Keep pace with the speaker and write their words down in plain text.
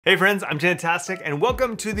Hey friends, I'm Jantastic, and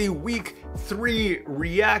welcome to the week 3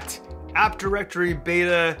 React App Directory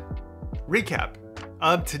Beta recap.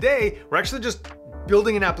 Today, we're actually just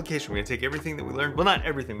building an application. We're gonna take everything that we learned, well, not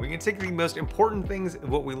everything, we're gonna take the most important things of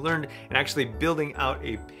what we learned and actually building out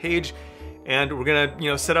a page. And we're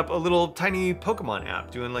gonna, set up a little tiny Pokemon app,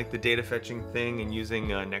 doing like the data fetching thing and using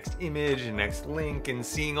next image and next link and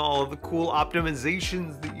seeing all of the cool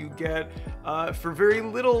optimizations that you get for very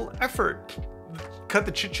little effort. Cut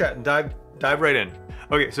the chit chat and dive right in.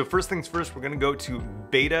 Okay, so first things first, we're gonna go to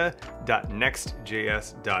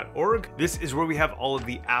beta.nextjs.org. This is where we have all of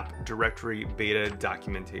the app directory beta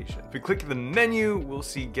documentation. If we click the menu, we'll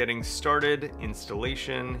see getting started,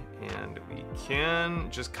 installation, and we can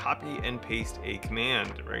just copy and paste a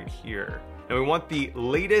command right here. Now we want the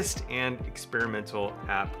latest and experimental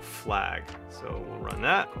app flag. So we'll run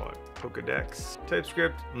that, call it Pokedex.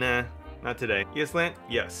 TypeScript, nah. Not today. ESLint?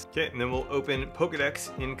 Yes. Okay, and then we'll open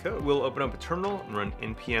Pokedex in code. We'll open up a terminal and run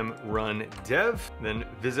npm run dev, then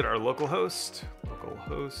visit our localhost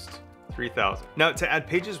 3000. Now to add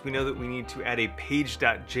pages, we know that we need to add a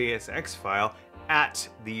page.jsx file at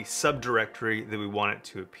the subdirectory that we want it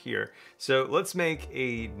to appear. So let's make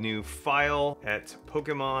a new file at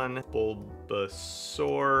Pokemon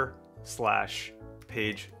Bulbasaur /page.jsx.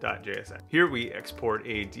 Here we export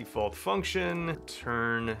a default function,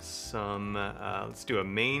 turn some, let's do a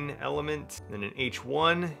main element, then an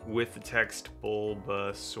h1 with the text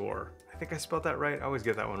Bulbasaur. I think I spelled that right. I always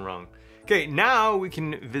get that one wrong. Okay, now we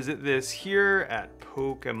can visit this here at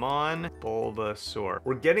Pokemon Bulbasaur.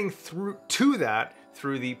 We're getting through to that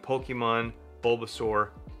through the Pokemon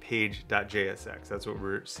Bulbasaur page.jsx. That's what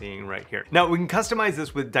we're seeing right here. Now we can customize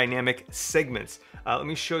this with dynamic segments. Let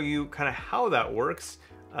me show you kind of how that works.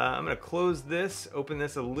 I'm gonna close this, open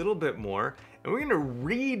this a little bit more, and we're gonna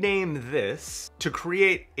rename this to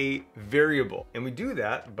create a variable. And we do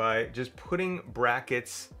that by just putting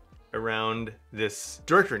brackets around this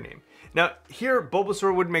directory name. Now here,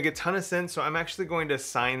 Bulbasaur would make a ton of sense, so I'm actually going to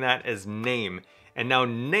assign that as name. And now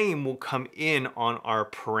name will come in on our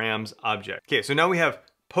params object. Okay, so now we have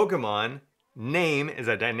Pokemon, name is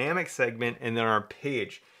a dynamic segment, and then our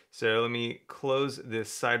page. So let me close this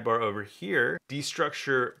sidebar over here,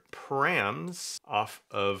 destructure params off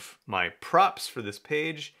of my props for this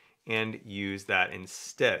page, and use that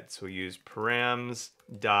instead. So we use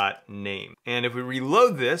params.name. And if we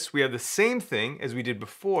reload this, we have the same thing as we did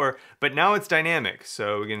before, but now it's dynamic.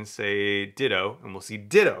 So we can say ditto, and we'll see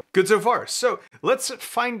ditto. Good so far. So let's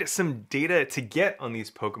find some data to get on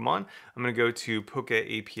these Pokemon. I'm gonna go to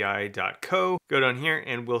pokeapi.co, go down here,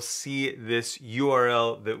 and we'll see this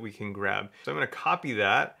URL that we can grab. So I'm gonna copy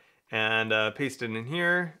that and paste it in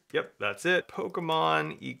here. Yep, that's it.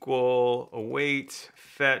 Pokemon equal await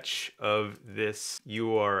fetch of this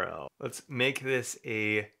URL. Let's make this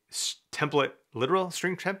a template, literal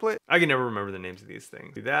string template. I can never remember the names of these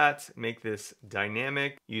things. Do that, make this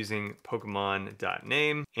dynamic using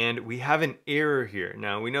Pokemon.name, and we have an error here.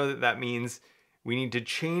 Now we know that that means we need to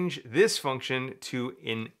change this function to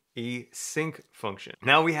an async function.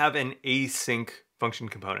 Now we have an async function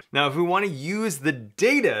component. Now, if we want to use the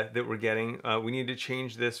data that we're getting, we need to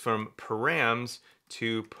change this from params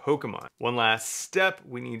to Pokemon. One last step,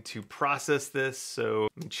 we need to process this. So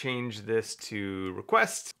we change this to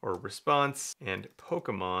request or response and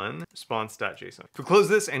Pokemon response.json. If we close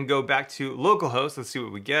this and go back to localhost, let's see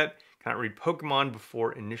what we get. Cannot read Pokemon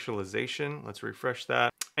before initialization. Let's refresh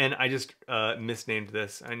that. And I just misnamed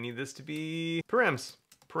this. I need this to be params.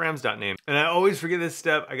 Params.name. And I always forget this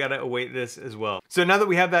step. I gotta await this as well. So now that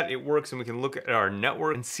we have that, it works, and we can look at our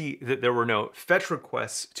network and see that there were no fetch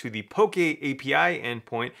requests to the Poke API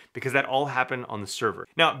endpoint because that all happened on the server.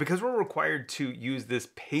 Now, because we're required to use this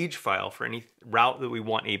page file for any route that we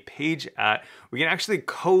want a page at, we can actually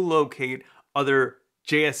co-locate other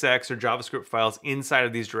JSX or JavaScript files inside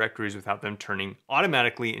of these directories without them turning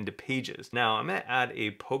automatically into pages. Now, I'm gonna add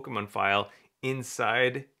a Pokemon file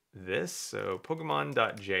inside this, so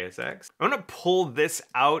Pokemon.jsx. I'm gonna pull this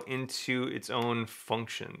out into its own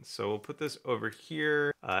function. So we'll put this over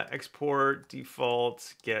here, export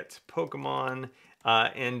default, get Pokemon,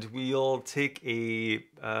 and we'll take a,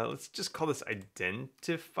 let's just call this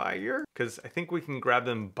identifier, because I think we can grab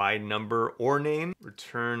them by number or name.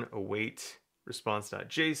 Return await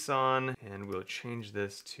response.json, and we'll change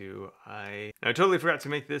this to I. Now I totally forgot to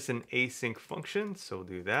make this an async function, so we'll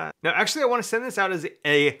do that. Now actually I want to send this out as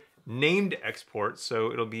a named export,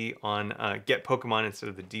 so it'll be on get Pokemon instead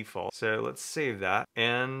of the default. So let's save that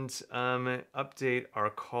and update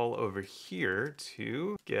our call over here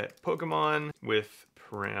to get Pokemon with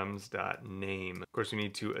params.name. Of course, we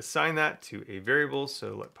need to assign that to a variable.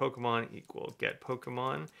 So let Pokemon equal get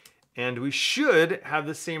Pokemon. And we should have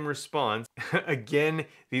the same response. Again,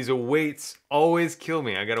 these awaits always kill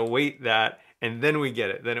me. I gotta wait that, and then we get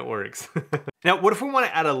it, then it works. Now, what if we wanna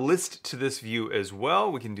add a list to this view as well?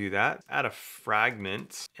 We can do that. Add a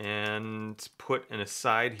fragment and put an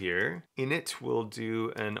aside here. In it, we'll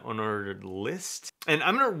do an unordered list. And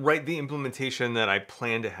I'm gonna write the implementation that I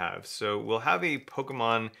plan to have. So we'll have a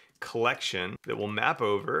Pokemon collection that will map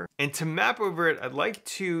over. And to map over it, I'd like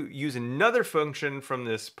to use another function from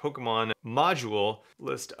this Pokemon module,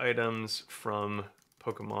 list items from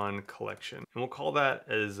Pokemon collection. And we'll call that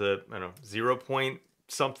as a, I don't know, 0 point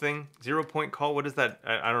something, 0 point call. What is that?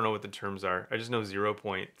 I don't know what the terms are. I just know 0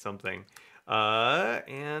 point something.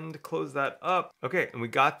 And close that up. Okay, and we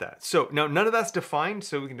got that. So now none of that's defined,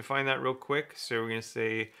 so we can define that real quick. So we're gonna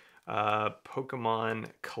say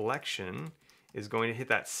Pokemon collection is going to hit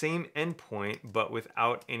that same endpoint, but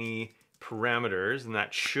without any parameters, and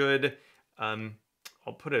that should,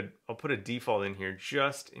 I'll put a default in here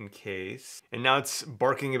just in case. And now it's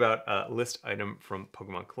barking about a list item from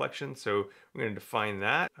Pokemon collection, so we're going to define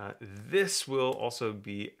that. This will also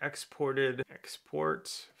be exported,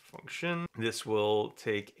 export function. This will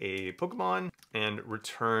take a Pokemon and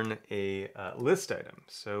return a list item.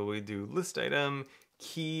 So we do list item,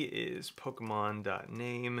 key is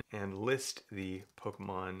Pokemon.name, and list the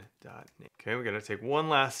Pokemon.name. Okay, we gotta take one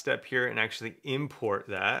last step here and actually import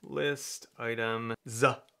that list item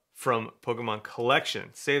from Pokemon collection.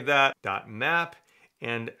 Save that, .map,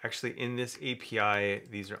 and actually in this API,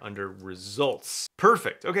 these are under results.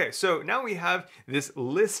 Perfect. Okay, so now we have this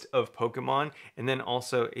list of Pokemon and then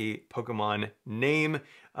also a Pokemon name.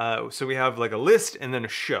 So we have like a list and then a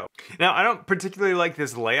show. Now, I don't particularly like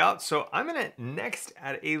this layout, so I'm gonna next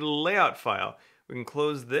add a layout file. We can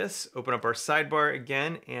close this, open up our sidebar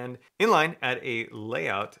again, and inline add a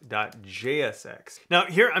layout.jsx. Now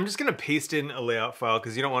here, I'm just gonna paste in a layout file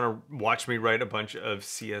because you don't wanna watch me write a bunch of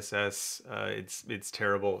CSS. It's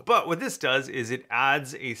terrible. But what this does is it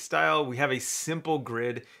adds a style. We have a simple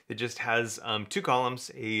grid that just has 2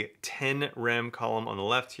 columns, a 10 rem column on the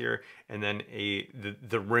left here, and then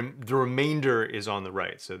the remainder is on the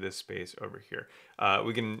right, so this space over here.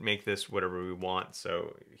 We can make this whatever we want.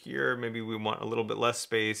 So here, maybe we want a little bit less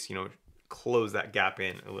space, you know, close that gap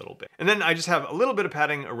in a little bit. And then I just have a little bit of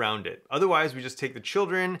padding around it. Otherwise, we just take the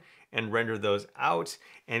children and render those out.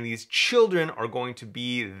 And these children are going to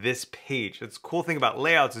be this page. That's the cool thing about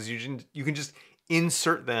layouts is you can just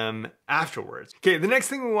insert them afterwards. Okay, the next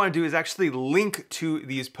thing we want to do is actually link to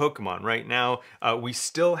these Pokemon. Right now, we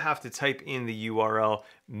still have to type in the URL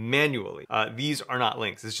manually. These are not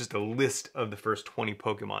links. It's just a list of the first 20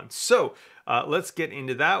 Pokemon. So let's get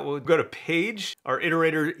into that. We'll go to page. Our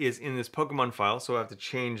iterator is in this Pokemon file, so we'll have to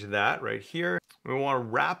change that right here. We want to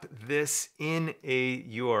wrap this in a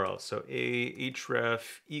URL. So href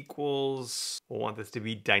equals, we'll want this to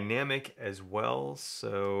be dynamic as well.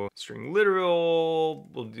 So string literal,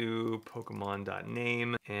 we'll do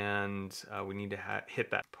Pokemon.name, and we need to hit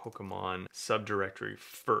that Pokemon subdirectory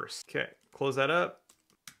first. Okay, close that up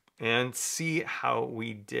and see how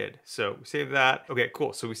we did. So we save that. Okay,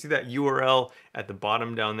 cool. So we see that URL at the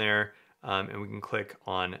bottom down there. And we can click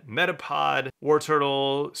on Metapod,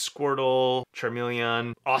 Wartortle, Squirtle,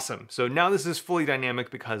 Charmeleon. Awesome. So now this is fully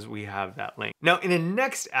dynamic because we have that link. Now in a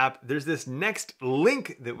next app, there's this next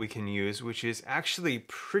link that we can use, which is actually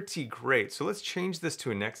pretty great. So let's change this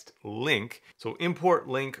to a next link. So import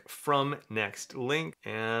link from next link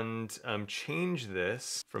and change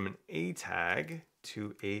this from an A tag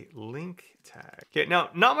to a link tag. Okay,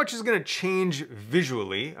 now not much is gonna change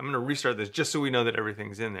visually. I'm gonna restart this just so we know that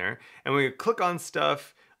everything's in there. And when we click on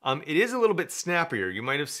stuff, it is a little bit snappier. You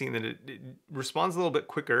might have seen that it responds a little bit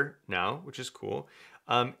quicker now, which is cool.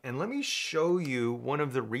 And let me show you one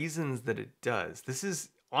of the reasons that it does. This is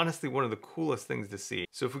honestly one of the coolest things to see.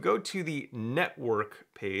 So if we go to the network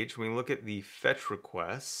page, when we look at the fetch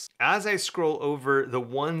requests, as I scroll over the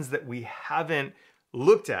ones that we haven't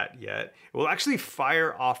looked at yet, it will actually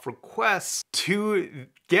fire off requests to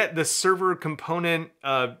get the server component,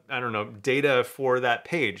 I don't know, data for that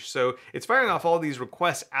page. So it's firing off all these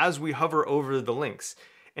requests as we hover over the links.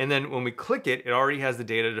 And then when we click it, it already has the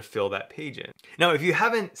data to fill that page in. Now, if you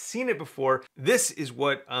haven't seen it before, this is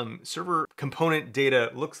what server component data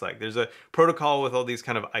looks like. There's a protocol with all these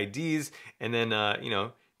kind of IDs, and then, you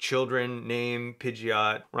know, children, name,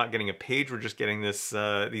 Pidgeot. We're not getting a page, we're just getting this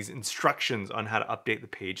these instructions on how to update the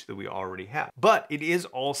page that we already have. But it is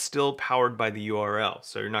all still powered by the URL,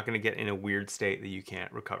 so you're not gonna get in a weird state that you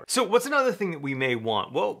can't recover. So what's another thing that we may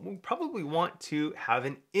want? Well, we probably want to have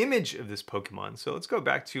an image of this Pokemon. So let's go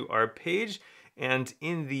back to our page, and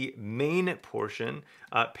in the main portion,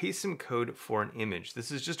 paste some code for an image. This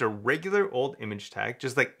is just a regular old image tag,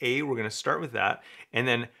 just like A, we're gonna start with that, and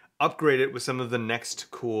then upgrade it with some of the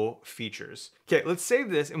next cool features. Okay, let's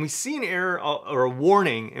save this, and we see an error or a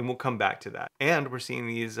warning, and we'll come back to that. And we're seeing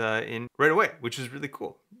these in right away, which is really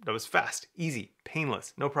cool. That was fast, easy,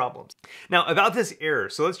 painless, no problems. Now about this error,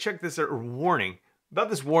 so let's check this warning.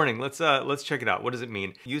 About this warning, let's check it out. What does it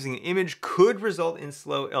mean? Using an image could result in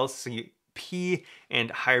slow LCP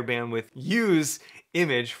and higher bandwidth. Use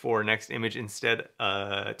image for next image instead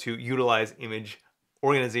to utilize image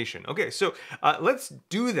organization. Okay, so let's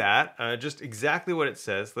do that, just exactly what it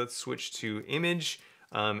says. Let's switch to image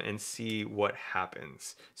and see what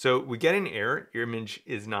happens. So we get an error, your image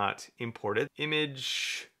is not imported.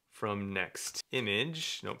 Image from next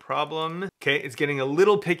image, no problem. Okay, it's getting a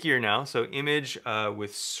little pickier now. So image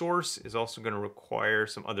with source is also gonna require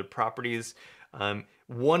some other properties.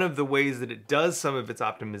 One of the ways that it does some of its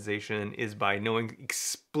optimization is by knowing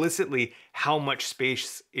explicitly how much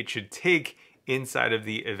space it should take inside of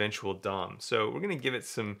the eventual DOM. So we're gonna give it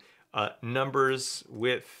some numbers.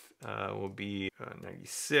 Width will be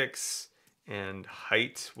 96, and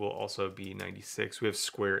height will also be 96. We have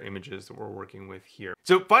square images that we're working with here.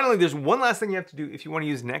 So finally, there's one last thing you have to do if you want to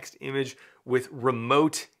use next image with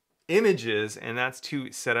remote images, and that's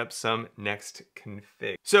to set up some next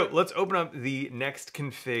config. So let's open up the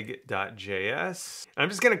nextconfig.js. I'm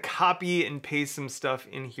just gonna copy and paste some stuff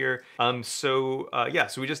in here. So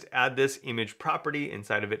we just add this image property,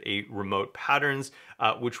 inside of it a remote patterns,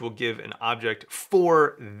 which will give an object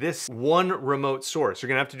for this one remote source. You're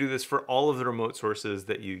gonna have to do this for all of the remote sources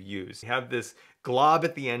that you use. You have this glob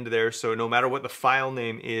at the end there, so no matter what the file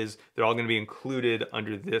name is, they're all gonna be included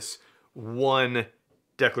under this one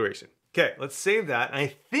declaration. Okay, let's save that. And I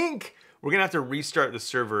think we're gonna have to restart the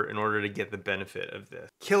server in order to get the benefit of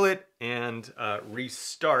this. Kill it and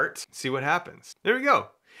restart, see what happens. There we go.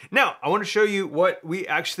 Now, I wanna show you what we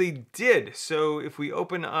actually did. So if we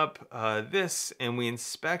open up this and we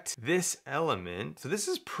inspect this element, so this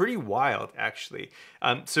is pretty wild actually.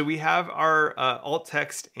 So we have our alt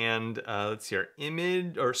text and let's see, our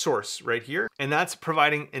image or source right here. And that's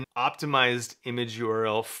providing an optimized image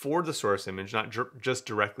URL for the source image, not just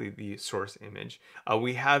directly the source image.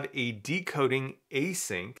 We have a decoding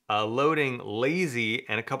async, loading lazy,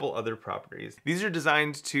 and a couple other properties. These are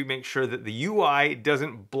designed to make sure that the UI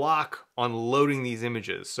doesn't block on loading these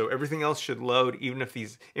images. So everything else should load, even if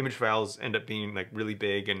these image files end up being like really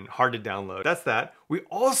big and hard to download. That's that. We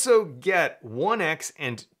also get 1x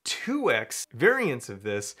and 2x variants of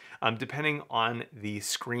this, depending on the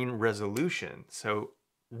screen resolution. So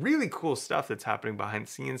really cool stuff that's happening behind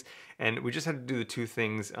the scenes. And we just had to do the two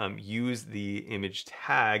things, use the image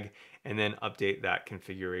tag and then update that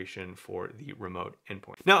configuration for the remote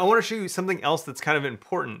endpoint. Now I wanna show you something else that's kind of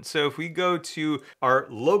important. So if we go to our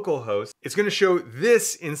local host, it's gonna show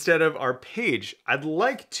this instead of our page. I'd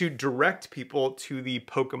like to direct people to the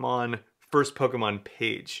first Pokemon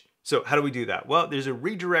page. So how do we do that? Well, there's a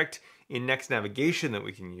redirect in Next Navigation that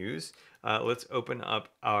we can use. Let's open up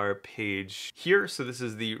our page here. So this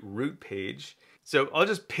is the root page. So I'll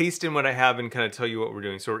just paste in what I have and kind of tell you what we're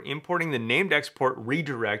doing. So we're importing the named export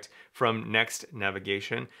redirect from Next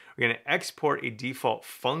Navigation. We're gonna export a default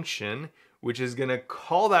function, which is gonna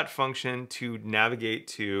call that function to navigate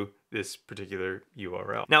to this particular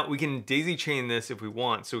URL. Now we can daisy chain this if we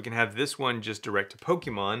want, so we can have this one just direct to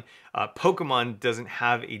Pokemon. Pokemon doesn't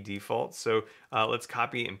have a default, so let's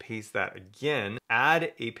copy and paste that again.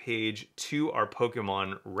 Add a page to our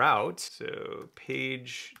Pokemon route. So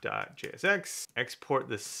page.jsx, export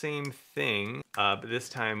the same thing, but this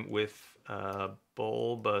time with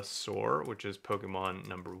Bulbasaur, which is Pokemon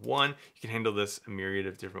number 1. You can handle this a myriad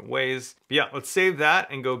of different ways. But yeah, let's save that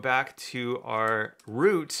and go back to our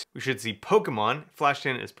root. We should see Pokemon, flashed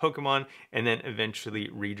in as Pokemon, and then eventually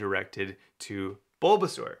redirected to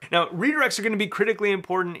Bulbasaur. Now, redirects are gonna be critically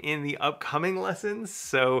important in the upcoming lessons,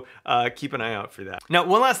 so keep an eye out for that. Now,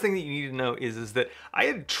 one last thing that you need to know is that I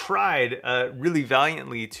had tried really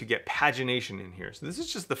valiantly to get pagination in here. So this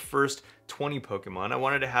is just the first 20 Pokemon. I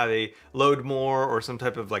wanted to have a load more or some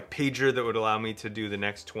type of like pager that would allow me to do the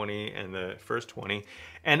next 20 and the first 20.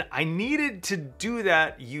 And I needed to do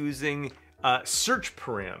that using search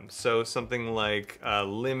param. So something like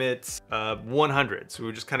limit 100. So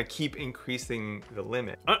we just kind of keep increasing the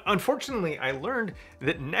limit. Unfortunately, I learned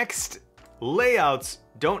that Next layouts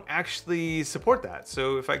don't actually support that.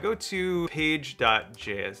 So if I go to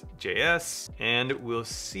page.js, and we'll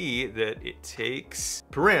see that it takes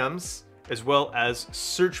params as well as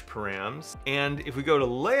search params. And if we go to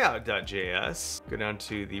layout.js, go down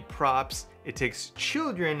to the props, it takes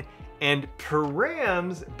children and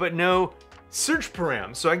params, but no search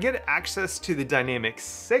params. So I get access to the dynamic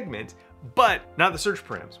segment, but not the search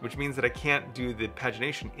params, which means that I can't do the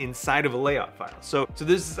pagination inside of a layout file. So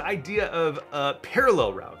there's this idea of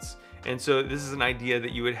parallel routes. And so this is an idea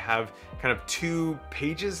that you would have kind of two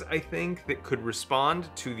pages, I think, that could respond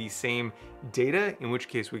to the same data, in which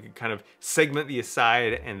case we could kind of segment the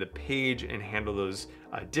aside and the page and handle those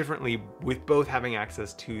differently, with both having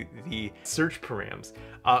access to the search params.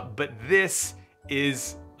 But this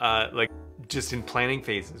is like just in planning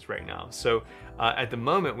phases right now. So at the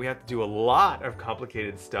moment, we have to do a lot of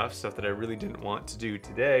complicated stuff that I really didn't want to do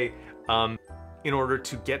today, in order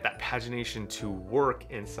to get that pagination to work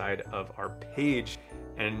inside of our page.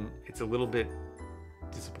 And it's a little bit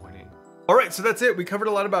disappointing. All right, so that's it. We covered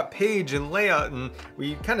a lot about page and layout, and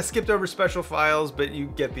we kind of skipped over special files, but you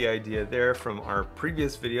get the idea there from our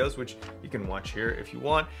previous videos, which you can watch here if you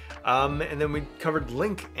want. And then we covered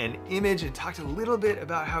link and image and talked a little bit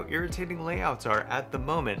about how irritating layouts are at the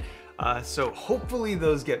moment. So hopefully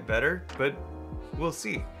those get better, but we'll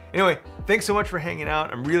see. Anyway, thanks so much for hanging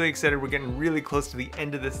out. I'm really excited. We're getting really close to the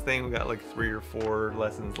end of this thing. We got like 3 or 4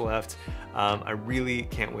 lessons left. I really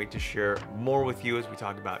can't wait to share more with you as we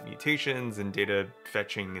talk about mutations and data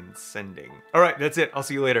fetching and sending. All right, that's it. I'll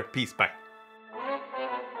see you later. Peace. Bye.